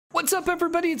What's up,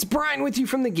 everybody? It's Brian with you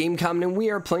from TheGameCommon, and we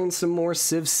are playing some more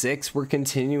Civ 6. We're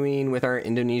continuing with our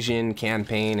Indonesian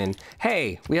campaign, and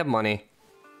hey, we have money.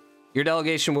 Your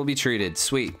delegation will be treated.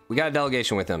 Sweet. We got a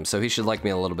delegation with him, so he should like me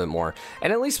a little bit more.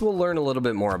 And at least we'll learn a little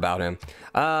bit more about him.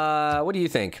 What do you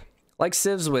think? Like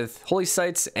civs with holy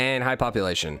sites and high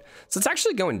population. So it's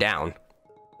actually going down.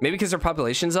 Maybe because their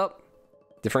population's up?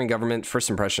 Differing government, first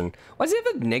impression. Why does he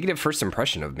have a negative first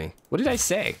impression of me? What did I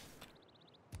say?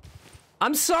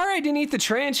 I'm sorry I didn't eat the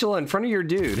tarantula in front of your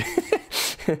dude.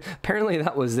 Apparently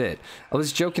that was it. I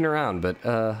was joking around, but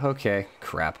okay,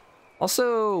 crap.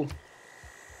 Also,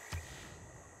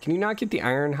 can you not get the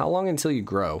iron? How long until you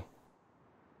grow?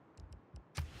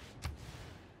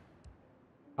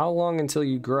 How long until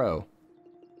you grow?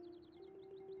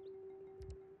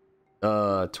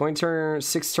 20 turns,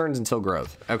 6 turns until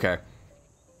growth. Okay.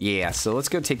 Yeah, so let's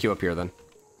go take you up here then.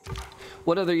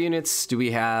 What other units do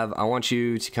we have? I want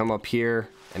you to come up here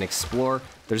and explore.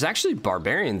 There's actually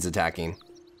barbarians attacking.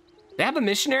 They have a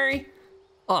missionary?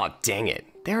 Oh, dang it.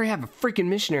 They already have a freaking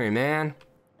missionary, man.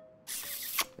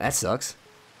 That sucks.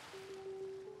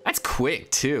 That's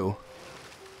quick, too.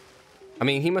 I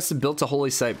mean, he must have built a holy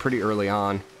site pretty early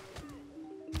on.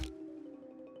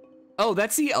 Oh,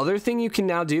 that's the other thing you can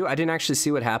now do. I didn't actually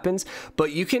see what happens,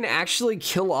 but you can actually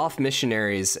kill off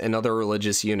missionaries and other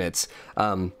religious units.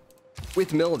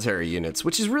 With military units,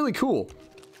 which is really cool.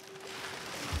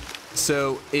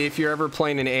 So if you're ever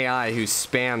playing an AI who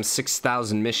spams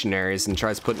 6,000 missionaries and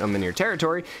tries putting them in your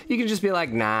territory, you can just be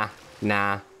like, nah,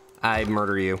 I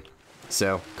murder you.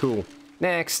 So cool.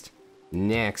 Next.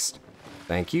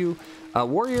 Thank you.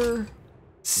 Warrior,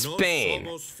 Spain.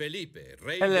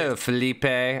 Hello, Felipe.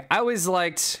 I always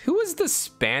liked, who was the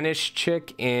Spanish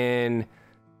chick in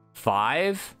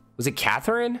 5? Was it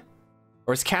Catherine?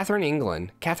 Or is Catherine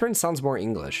England? Catherine sounds more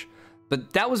English.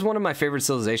 But that was one of my favorite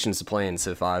civilizations to play in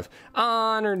Civ 5.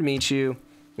 Honored to meet you.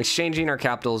 Exchanging our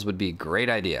capitals would be a great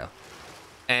idea.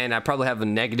 And I probably have a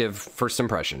negative first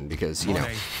impression because, you know,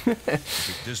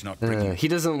 he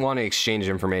doesn't want to exchange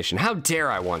information. How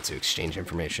dare I want to exchange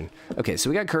information? Okay, so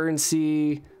we got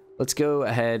currency. Let's go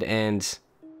ahead and...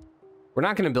 We're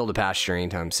not going to build a pasture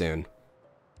anytime soon.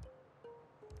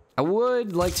 I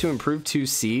would like to improve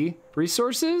 2C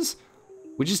resources.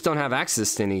 We just don't have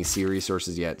access to any sea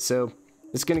resources yet, so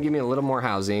it's going to give me a little more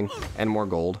housing and more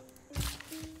gold.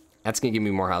 That's going to give me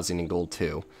more housing and gold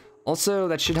too. Also,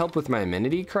 that should help with my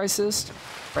amenity crisis.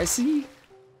 Crisis?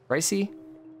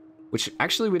 Which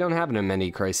actually we don't have an amenity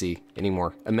crisis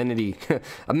anymore. Amenity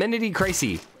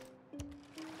crisis.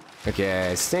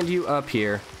 Okay, send you up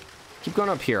here. Keep going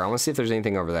up here. I want to see if there's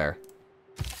anything over there.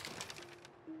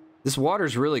 This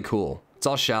water's really cool. It's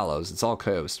all shallows. It's all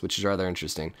coast, which is rather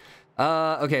interesting.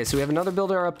 Okay, so we have another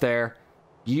builder up there.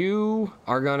 You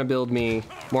are gonna build me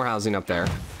more housing up there.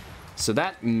 So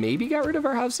that maybe got rid of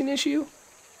our housing issue?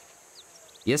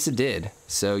 Yes, it did.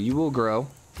 So you will grow.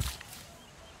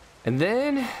 And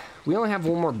then we only have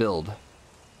one more build.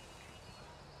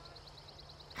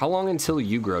 How long until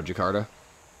you grow, Jakarta?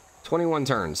 21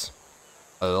 turns.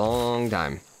 A long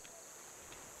time.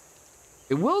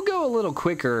 It will go a little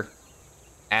quicker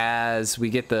as we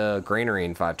get the granary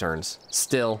in 5 turns.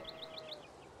 Still.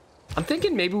 I'm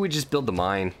thinking maybe we just build the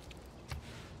mine.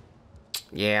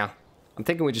 Yeah. I'm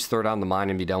thinking we just throw down the mine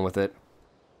and be done with it.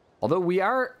 Although we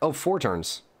are... Oh, 4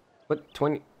 turns. What?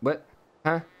 20... What?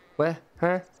 Huh? What?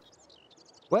 Huh?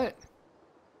 What?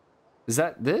 Is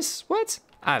that this? What?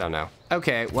 I don't know.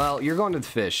 Okay, well, you're going to the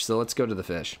fish, so let's go to the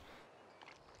fish.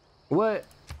 What?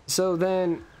 So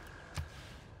then...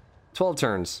 12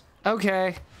 turns.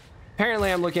 Okay.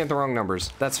 Apparently I'm looking at the wrong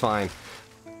numbers. That's fine.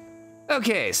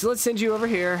 Okay, so let's send you over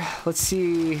here. Let's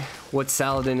see what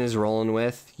Saladin is rolling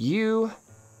with. You...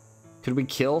 Could we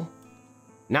kill?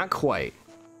 Not quite.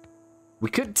 We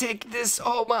could take this.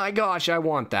 Oh my gosh, I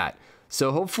want that.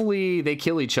 So hopefully they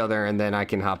kill each other and then I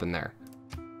can hop in there.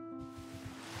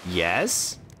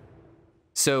 Yes.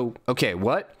 So, okay,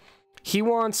 what? He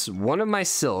wants one of my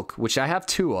silk, which I have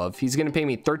 2 of. He's going to pay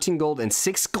me 13 gold and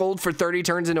 6 gold for 30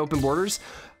 turns in open borders.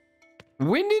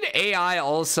 When did AI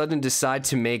all of a sudden decide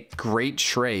to make great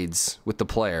trades with the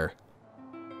player?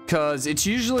 Because it's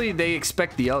usually they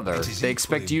expect the other. They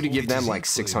expect you to give them like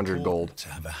 600 gold.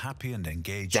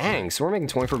 Dang, so we're making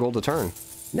 24 gold a turn.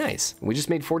 Nice. We just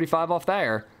made 45 off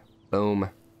there. Boom.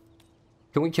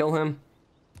 Can we kill him?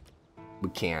 We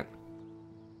can't.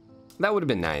 That would have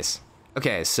been nice.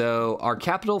 Okay, so our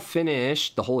capital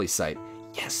finished the holy site.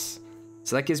 Yes.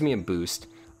 So that gives me a boost.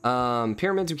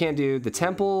 Pyramids we can't do. The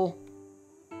temple...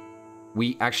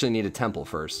 We actually need a temple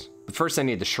first. But first I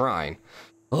need the shrine.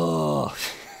 Oh.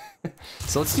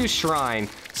 So let's do shrine.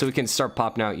 So so we can start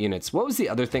popping out units. What was the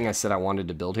other thing I said I wanted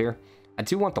to build here? I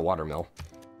do want the watermill.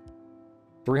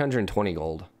 320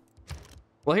 gold.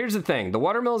 Well, here's the thing. The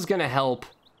watermill is going to help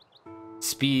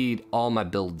speed all my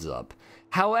builds up.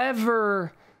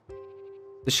 However,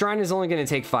 the shrine is only going to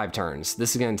take 5 turns.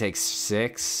 This is going to take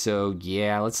 6. So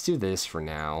yeah, let's do this for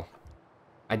now.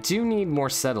 I do need more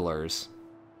settlers.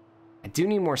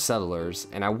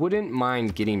 And I wouldn't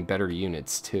mind getting better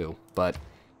units too, but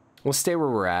we'll stay where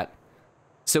we're at.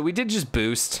 So we did just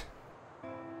boost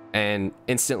and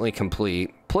instantly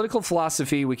complete. Political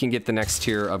philosophy, we can get the next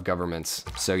tier of governments.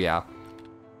 So yeah,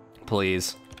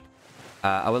 please.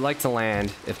 I would like to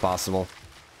land if possible.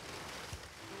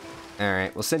 All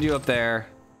right, we'll send you up there.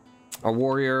 Our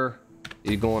warrior,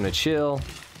 you're going to chill.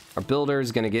 Our builder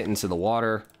is going to get into the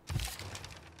water.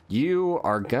 You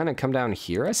are going to come down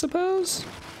here, I suppose.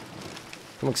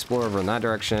 Come explore over in that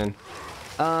direction.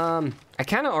 I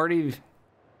kind of already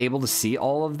able to see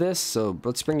all of this, so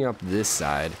let's bring you up this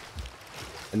side.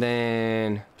 And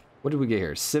then, what did we get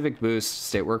here? Civic boost,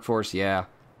 state workforce, yeah.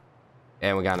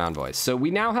 And we got an envoy. So we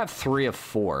now have 3 of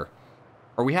 4.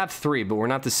 Or we have 3, but we're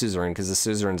not the suzerain because the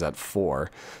suzerain's at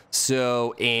 4.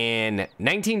 So in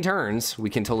 19 turns, we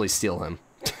can totally steal him.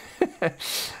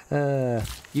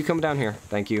 You come down here.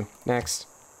 Thank you. Next.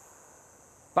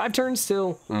 5 turns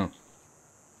still.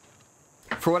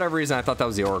 For whatever reason, I thought that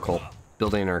was the Oracle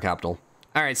building our capital.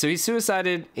 All right, so he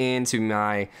suicided into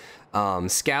my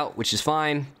scout, which is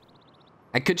fine.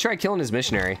 I could try killing his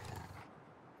missionary.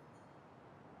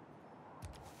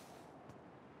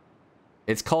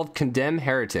 It's called Condemn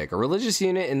Heretic. A religious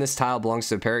unit in this tile belongs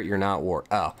to a parrot you're not at war.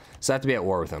 Oh, so I have to be at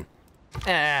war with him.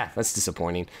 That's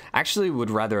disappointing. Actually, would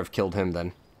rather have killed him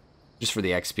then. Just for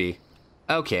the XP.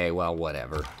 Okay, well,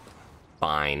 whatever.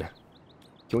 Fine.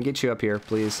 Can we get you up here,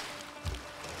 please?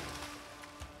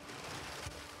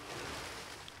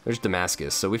 There's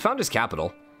Damascus. So we found his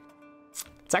capital.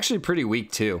 It's actually pretty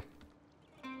weak, too.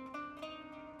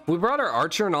 We brought our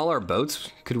archer and all our boats.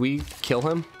 Could we kill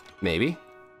him? Maybe.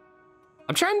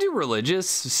 I'm trying to do religious,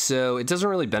 so it doesn't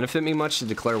really benefit me much to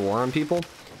declare war on people,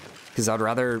 because I'd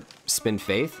rather spend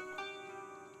faith.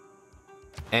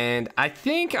 And I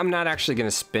think I'm not actually going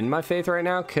to spend my faith right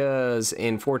now, because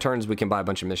in 4 turns we can buy a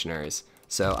bunch of missionaries.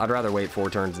 So I'd rather wait 4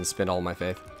 turns and spend all my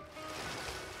faith.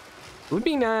 It would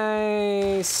be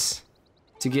nice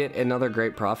to get another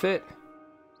great prophet.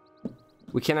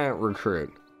 We cannot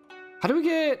recruit. How do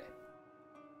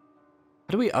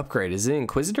we upgrade? Is it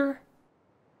Inquisitor?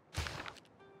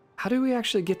 How do we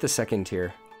actually get the 2nd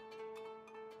tier?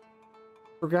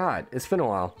 Forgot. It's been a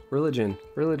while. Religion.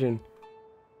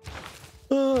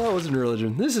 Oh, that wasn't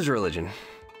religion. This is religion.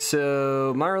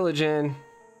 So, my religion.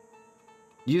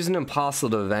 Use an apostle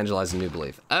to evangelize a new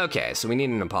belief. Okay, so we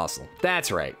need an apostle.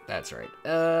 That's right.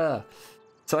 So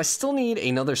I still need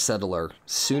another settler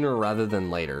sooner rather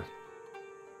than later.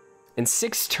 In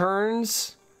 6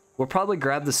 turns, we'll probably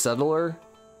grab the settler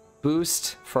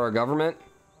boost for our government.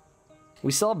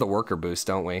 We still have the worker boost,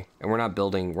 don't we? And we're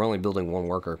only building 1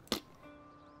 worker.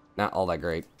 Not all that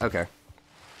great. Okay.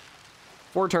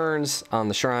 4 turns on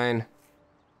the shrine.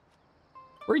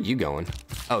 Where are you going?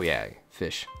 Oh yeah,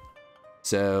 fish.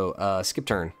 So, skip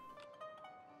turn.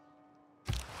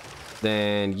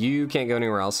 Then you can't go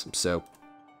anywhere else, so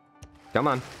come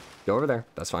on. Go over there.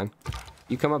 That's fine.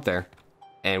 You come up there.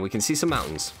 And we can see some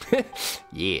mountains.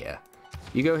 Yeah.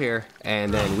 You go here,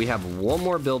 and then we have 1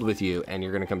 more build with you, and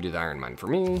you're gonna come do the iron mine for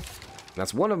me.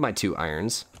 That's 1 of my 2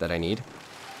 irons that I need.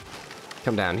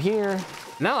 Come down here.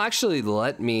 And that'll actually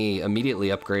let me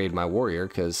immediately upgrade my warrior,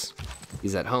 because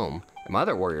he's at home. And my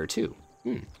other warrior, too.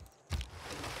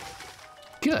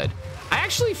 Good. I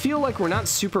actually feel like we're not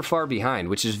super far behind,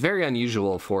 which is very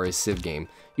unusual for a Civ game.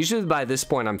 Usually by this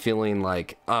point, I'm feeling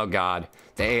like, oh god,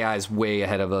 the AI is way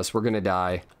ahead of us. We're gonna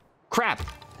die. Crap!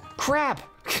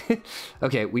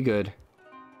 Okay, we good.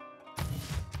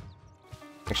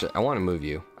 Actually, I want to move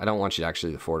you. I don't want you to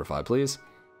actually fortify, please.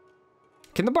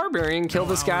 Can the barbarian kill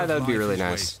this guy? That would be really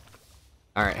nice.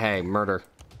 All right, hey, murder.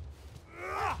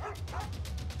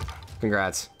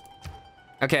 Congrats.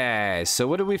 Okay, so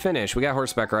what did we finish? We got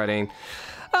horseback riding.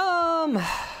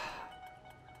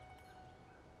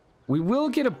 We will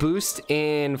get a boost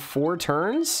in 4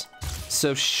 turns.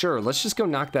 So sure, let's just go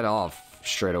knock that off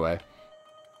straight away.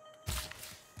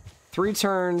 3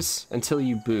 turns until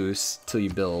you boost, till you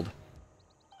build.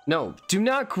 No, do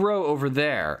not grow over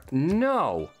there.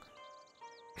 No.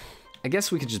 I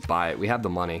guess we could just buy it. We have the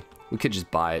money. We could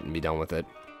just buy it and be done with it.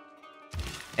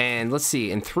 And let's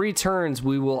see, in 3 turns,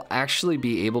 we will actually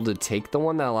be able to take the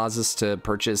one that allows us to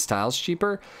purchase tiles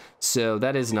cheaper. So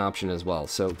that is an option as well.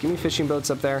 So give me fishing boats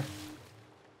up there.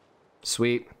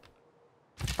 Sweet.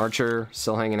 Archer,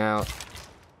 still hanging out.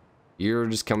 You're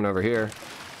just coming over here.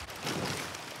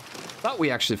 Thought we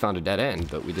actually found a dead end,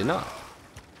 but we did not.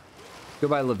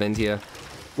 Goodbye, Laventia.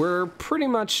 We're pretty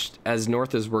much as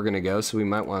north as we're gonna go, so we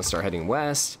might want to start heading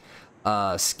west.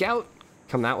 Scout,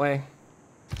 come that way.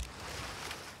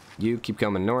 You keep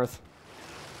coming north.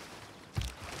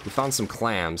 We found some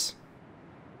clams.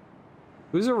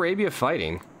 Who's Arabia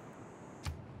fighting?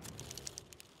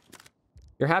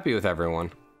 You're happy with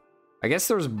everyone. I guess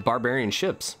there's barbarian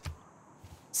ships.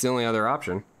 It's the only other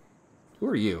option. Who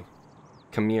are you?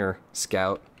 Khmer,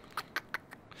 scout.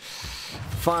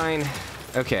 Fine.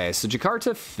 Okay, so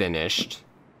Jakarta finished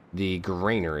the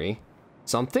granary.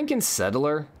 So I'm thinking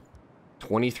settler.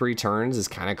 23 turns is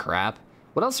kind of crap.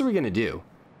 What else are we gonna do?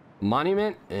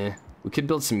 Monument? We could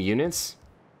build some units.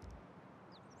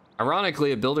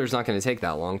 Ironically, a builder's not gonna take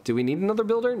that long. Do we need another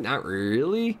builder? Not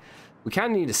really. We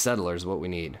kind of need a settler is what we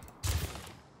need.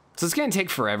 So it's gonna take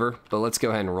forever, but let's go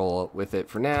ahead and roll with it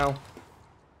for now.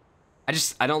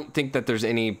 I don't think that there's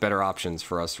any better options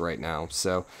for us right now.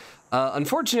 So,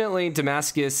 unfortunately,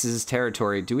 Damascus's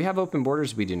territory. Do we have open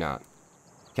borders? We do not.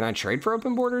 Can I trade for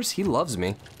open borders? He loves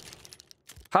me.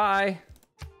 Hi.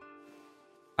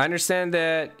 I understand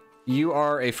that you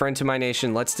are a friend to my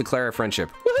nation. Let's declare a friendship.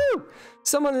 Woohoo!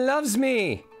 Someone loves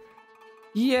me.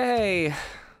 Yay.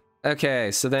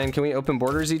 Okay, so then can we open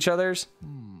borders each other's?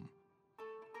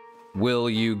 Will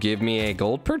you give me a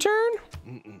gold per turn?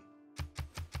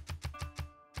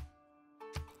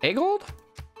 A gold?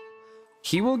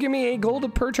 He will give me a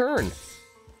gold per turn.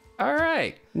 All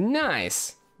right,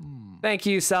 nice. Thank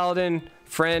you, Saladin,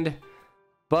 friend,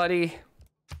 buddy.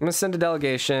 I'm gonna send a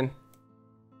delegation.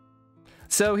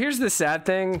 So here's the sad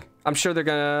thing. I'm sure they're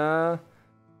gonna...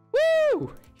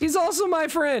 Woo! He's also my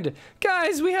friend.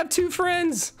 Guys, we have 2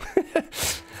 friends.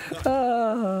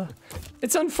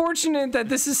 It's unfortunate that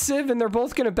this is Civ and they're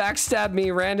both gonna backstab me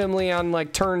randomly on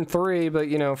like turn 3, but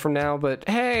you know, from now, but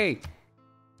hey.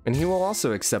 And he will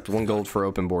also accept 1 gold for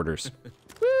open borders.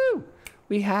 Woo!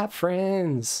 We have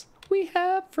friends. We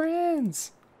have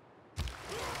friends.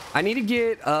 I need to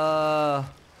get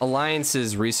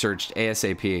alliances researched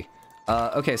ASAP.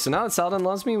 Okay, so now that Saladin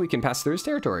loves me, we can pass through his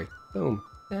territory. Boom.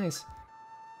 Nice.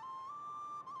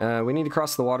 We need to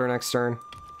cross the water next turn.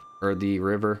 Or the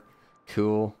river.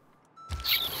 Cool.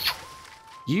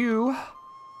 You...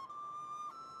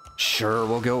 Sure,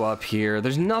 we'll go up here.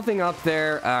 There's nothing up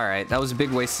there. All right, that was a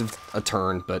big waste of a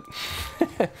turn, but...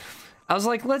 I was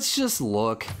like, let's just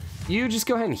look. You just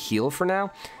go ahead and heal for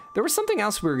now. There was something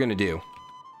else we were gonna do.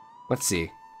 Let's see.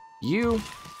 You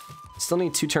still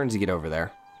need 2 turns to get over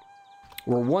there.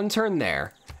 We're 1 turn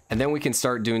there, and then we can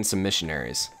start doing some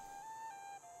missionaries.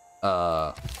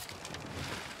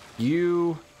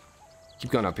 You keep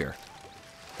going up here.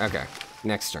 Okay,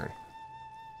 next turn.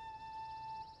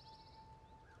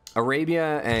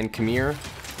 Arabia and Khmer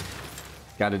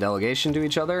got a delegation to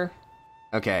each other.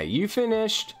 Okay, you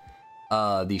finished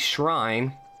the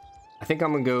shrine. I think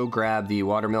I'm gonna go grab the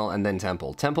watermill and then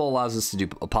temple. Temple allows us to do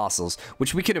apostles,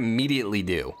 which we could immediately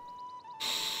do.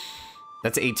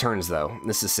 That's 8 turns though.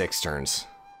 This is 6 turns.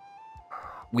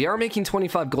 We are making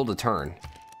 25 gold a turn,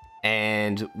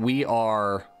 and we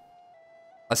are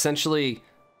essentially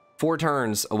 4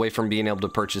 turns away from being able to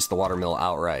purchase the watermill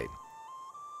outright.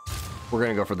 We're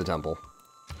gonna go for the temple.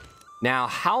 Now,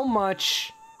 how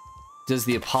much does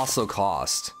the apostle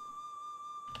cost?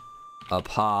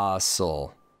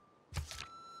 Apostle.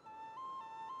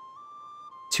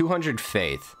 200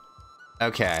 faith.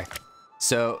 Okay,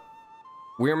 so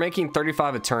we're making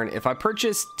 35 a turn. If I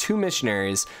purchase 2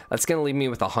 missionaries, that's gonna leave me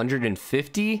with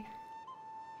 150.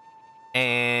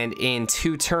 And in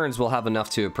 2 turns, we'll have enough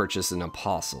to purchase an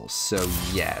apostle. So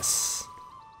yes.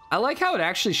 I like how it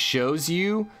actually shows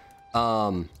you,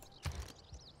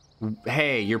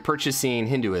 hey, you're purchasing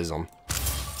Hinduism.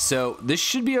 So this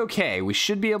should be okay. We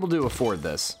should be able to afford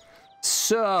this.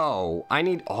 So I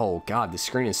need, oh God, the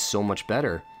screen is so much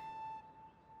better.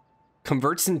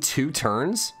 Converts in 2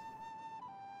 turns?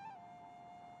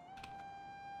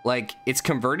 Like, it's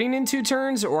converting in 2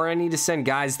 turns, or I need to send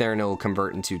guys there and it'll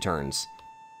convert in 2 turns?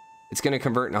 It's gonna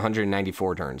convert in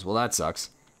 194 turns. Well, that sucks.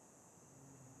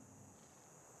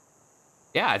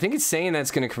 Yeah, I think it's saying that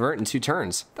it's gonna convert in 2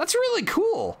 turns. That's really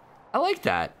cool. I like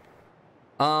that.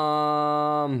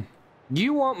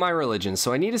 You want my religion,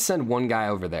 so I need to send 1 guy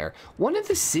over there. One of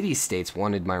the city-states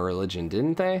wanted my religion,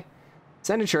 didn't they?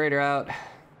 Send a trader out.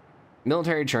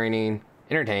 Military training.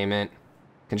 Entertainment.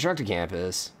 Construct a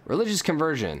campus. Religious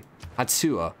conversion.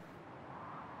 Hatsua.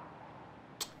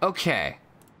 Okay.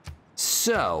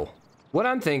 So, what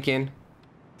I'm thinking,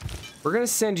 we're gonna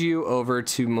send you over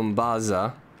to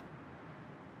Mombasa.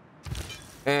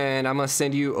 And I'm gonna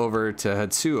send you over to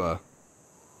Hatsua.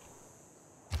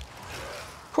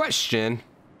 Question.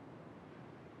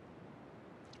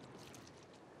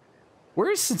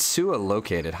 Where is Hatsua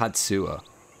located? Hatsua.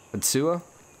 Hatsua?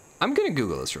 I'm gonna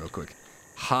Google this real quick.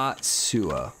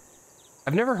 Hatsua.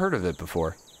 I've never heard of it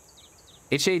before.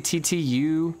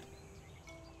 H-A-T-T-U...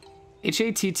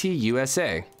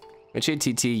 H-A-T-T-U-S-A.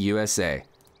 H-A-T-T-U-S-A.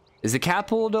 Is the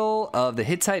capital of the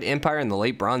Hittite Empire in the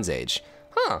late Bronze Age.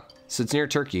 Huh. So it's near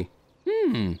Turkey.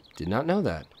 Did not know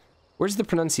that. Where's the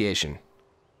pronunciation?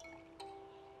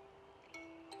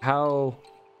 How...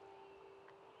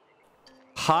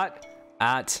 Hatsua.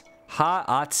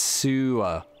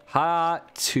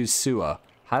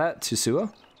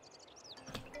 Hatsua?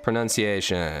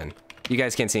 Pronunciation. You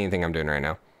guys can't see anything I'm doing right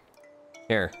now.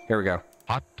 Here we go.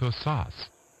 Hatusa.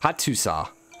 Hatusa.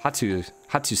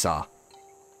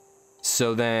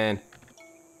 So then,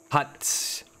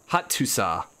 Hatusa.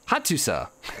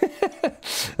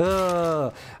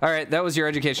 All right, that was your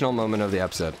educational moment of the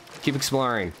episode. Keep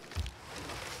exploring.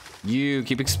 You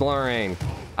keep exploring.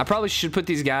 I probably should put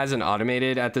these guys in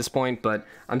automated at this point, but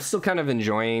I'm still kind of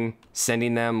enjoying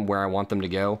sending them where I want them to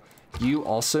go. You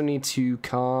also need to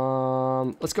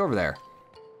come... Let's go over there.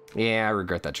 Yeah, I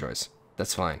regret that choice.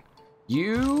 That's fine.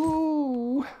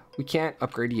 You... We can't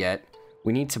upgrade yet.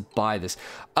 We need to buy this.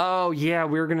 Oh, yeah,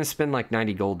 we were going to spend like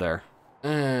 90 gold there.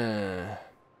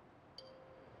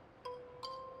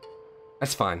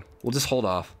 That's fine. We'll just hold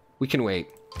off. We can wait.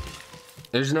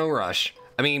 There's no rush.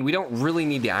 I mean, we don't really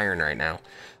need the iron right now.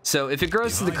 So if it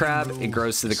grows to the crab, it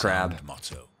grows to the crab.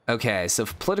 Okay, so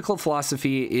political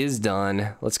philosophy is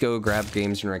done. Let's go grab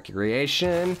games and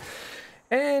recreation.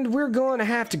 And we're going to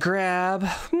have to grab...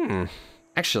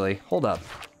 Actually, hold up.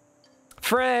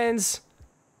 Friends!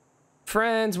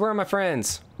 Friends, where are my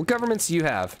friends? What governments do you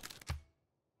have?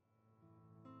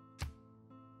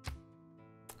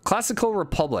 Classical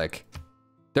Republic.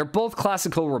 They're both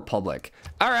Classical Republic.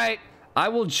 All right, I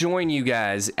will join you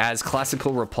guys as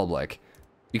Classical Republic.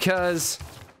 Because...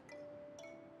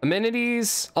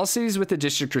 Amenities, all cities with the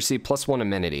district receive +1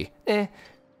 amenity.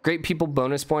 Great people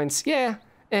bonus points, yeah,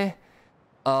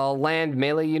 land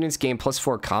melee units gain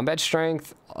 +4 combat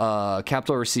strength.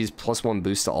 Capital receives +1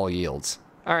 boost to all yields.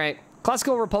 All right,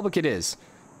 Classical Republic it is.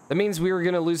 That means we were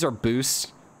gonna lose our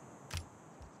boost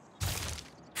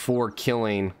for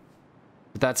killing,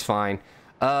 but that's fine.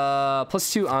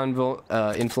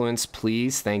 +2 influence,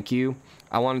 please, thank you.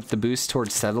 I want the boost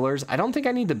towards settlers. I don't think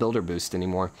I need the builder boost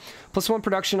anymore. +1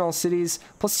 production all cities.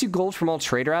 +2 gold from all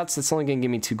trade routes. That's only gonna give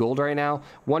me 2 gold right now.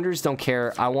 Wonders, don't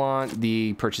care. I want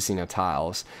the purchasing of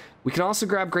tiles. We can also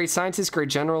grab great scientist, great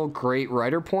general, great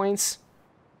writer points.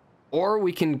 Or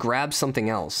we can grab something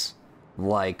else.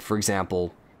 Like, for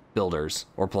example, builders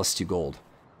or +2 gold.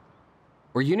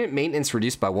 Or unit maintenance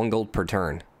reduced by 1 gold per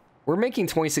turn. We're making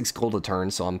 26 gold a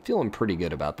turn, so I'm feeling pretty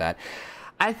good about that.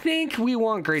 I think we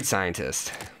want great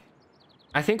scientist.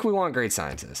 I think we want great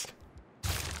scientist.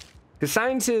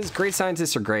 Because great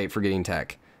scientists are great for getting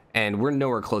tech. And we're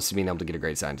nowhere close to being able to get a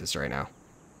great scientist right now.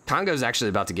 Congo's actually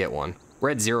about to get one. We're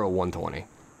at 0-120.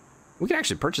 We can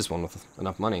actually purchase one with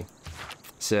enough money.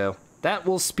 So that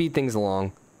will speed things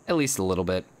along at least a little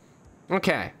bit.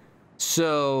 Okay,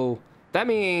 so that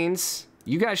means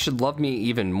you guys should love me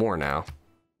even more now.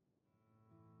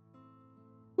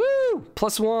 Woo!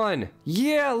 +1.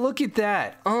 Yeah, look at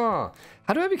that. How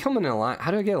do I become an alliance?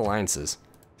 How do I get alliances?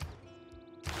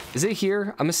 Is it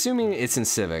here? I'm assuming it's in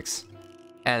civics.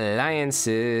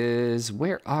 Alliances.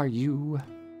 Where are you?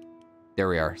 There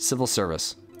we are. Civil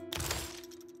service.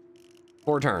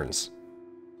 4 turns.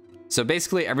 So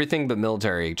basically everything but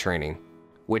military training,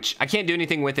 which I can't do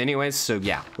anything with anyways. So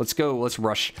yeah, let's go. Let's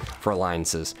rush for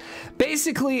alliances.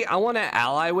 Basically, I want to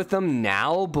ally with them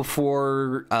now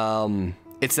before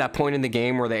it's that point in the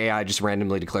game where the AI just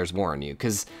randomly declares war on you.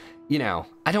 Because, you know,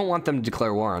 I don't want them to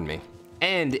declare war on me.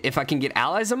 And if I can get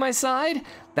allies on my side,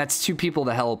 that's 2 people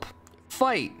to help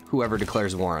fight whoever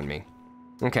declares war on me.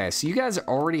 Okay, so you guys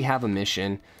already have a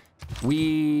mission.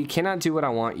 We cannot do what I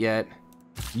want yet.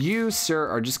 You, sir,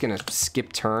 are just gonna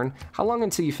skip turn. How long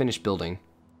until you finish building?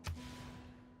 It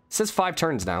says 5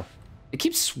 turns now. It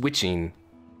keeps switching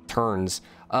turns.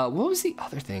 What was the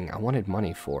other thing I wanted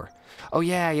money for? Oh,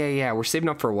 yeah. We're saving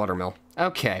up for a watermill.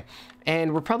 Okay,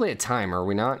 and we're probably at time, are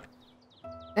we not?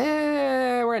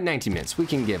 We're at 19 minutes. We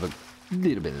can give a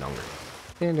little bit longer.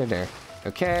 There.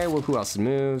 Okay, well, who else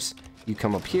moves? You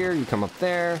come up here, you come up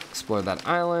there, explore that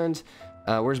island.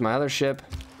 Where's my other ship?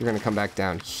 You're gonna come back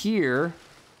down here.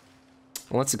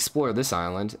 Well, let's explore this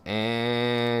island.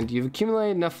 And you've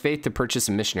accumulated enough faith to purchase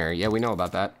a missionary. Yeah, we know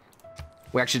about that.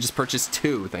 We actually just purchased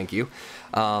 2, thank you.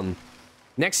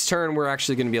 Next turn, we're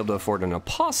actually going to be able to afford an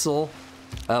apostle.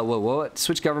 What?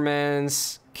 Switch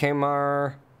governments.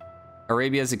 Khmer.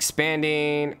 Arabia's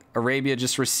expanding. Arabia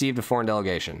just received a foreign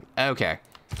delegation. Okay.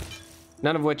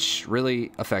 None of which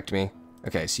really affect me.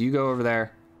 Okay, so you go over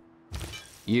there.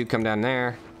 You come down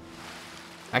there.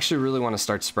 I actually really want to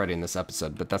start spreading this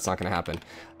episode, but that's not going to happen.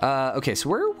 Okay, so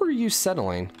where were you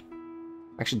settling?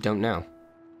 I actually don't know.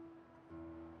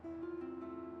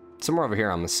 Somewhere over here,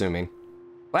 I'm assuming.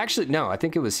 Well, actually, no, I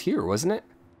think it was here, wasn't it?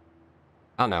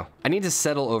 I don't know. I need to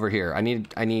settle over here. I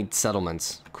need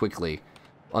settlements quickly.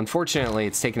 Unfortunately,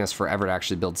 it's taken us forever to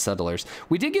actually build settlers.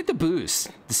 We did get the boost,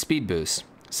 the speed boost.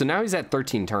 So now he's at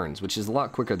 13 turns, which is a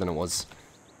lot quicker than it was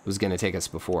going to take us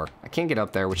before. I can't get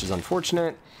up there, which is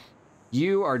unfortunate.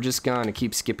 You are just going to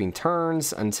keep skipping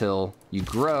turns until you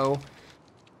grow.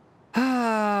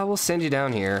 We'll send you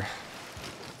down here.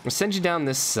 We'll send you down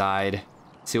this side.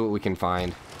 See what we can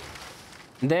find.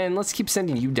 And then let's keep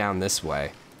sending you down this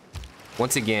way.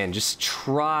 Once again, just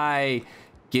try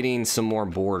getting some more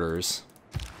borders.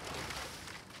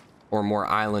 Or more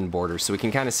island borders so we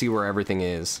can kind of see where everything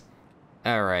is.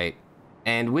 All right.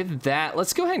 And with that,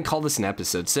 let's go ahead and call this an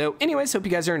episode. So anyways, hope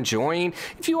you guys are enjoying.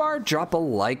 If you are, drop a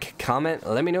like, comment,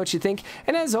 let me know what you think.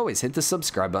 And as always, hit the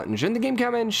subscribe button, join the game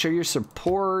comment, show your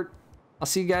support. I'll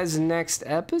see you guys next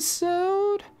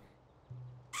episode.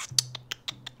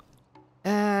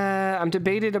 I'm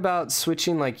debated about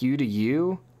switching like you to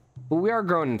you. But we are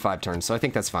growing in 5 turns, so I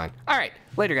think that's fine. All right,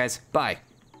 later guys, bye.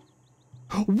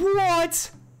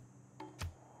 What?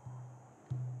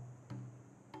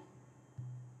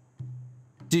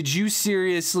 Did you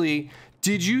seriously?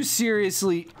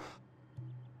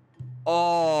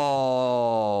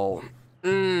 Oh.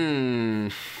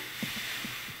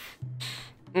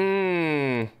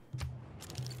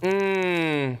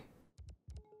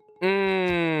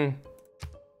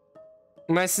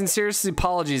 My sincerest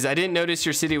apologies. I didn't notice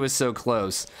your city was so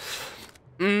close.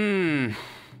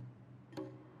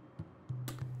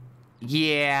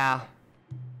 Yeah.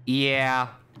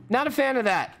 Not a fan of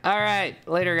that. All right,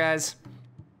 later guys.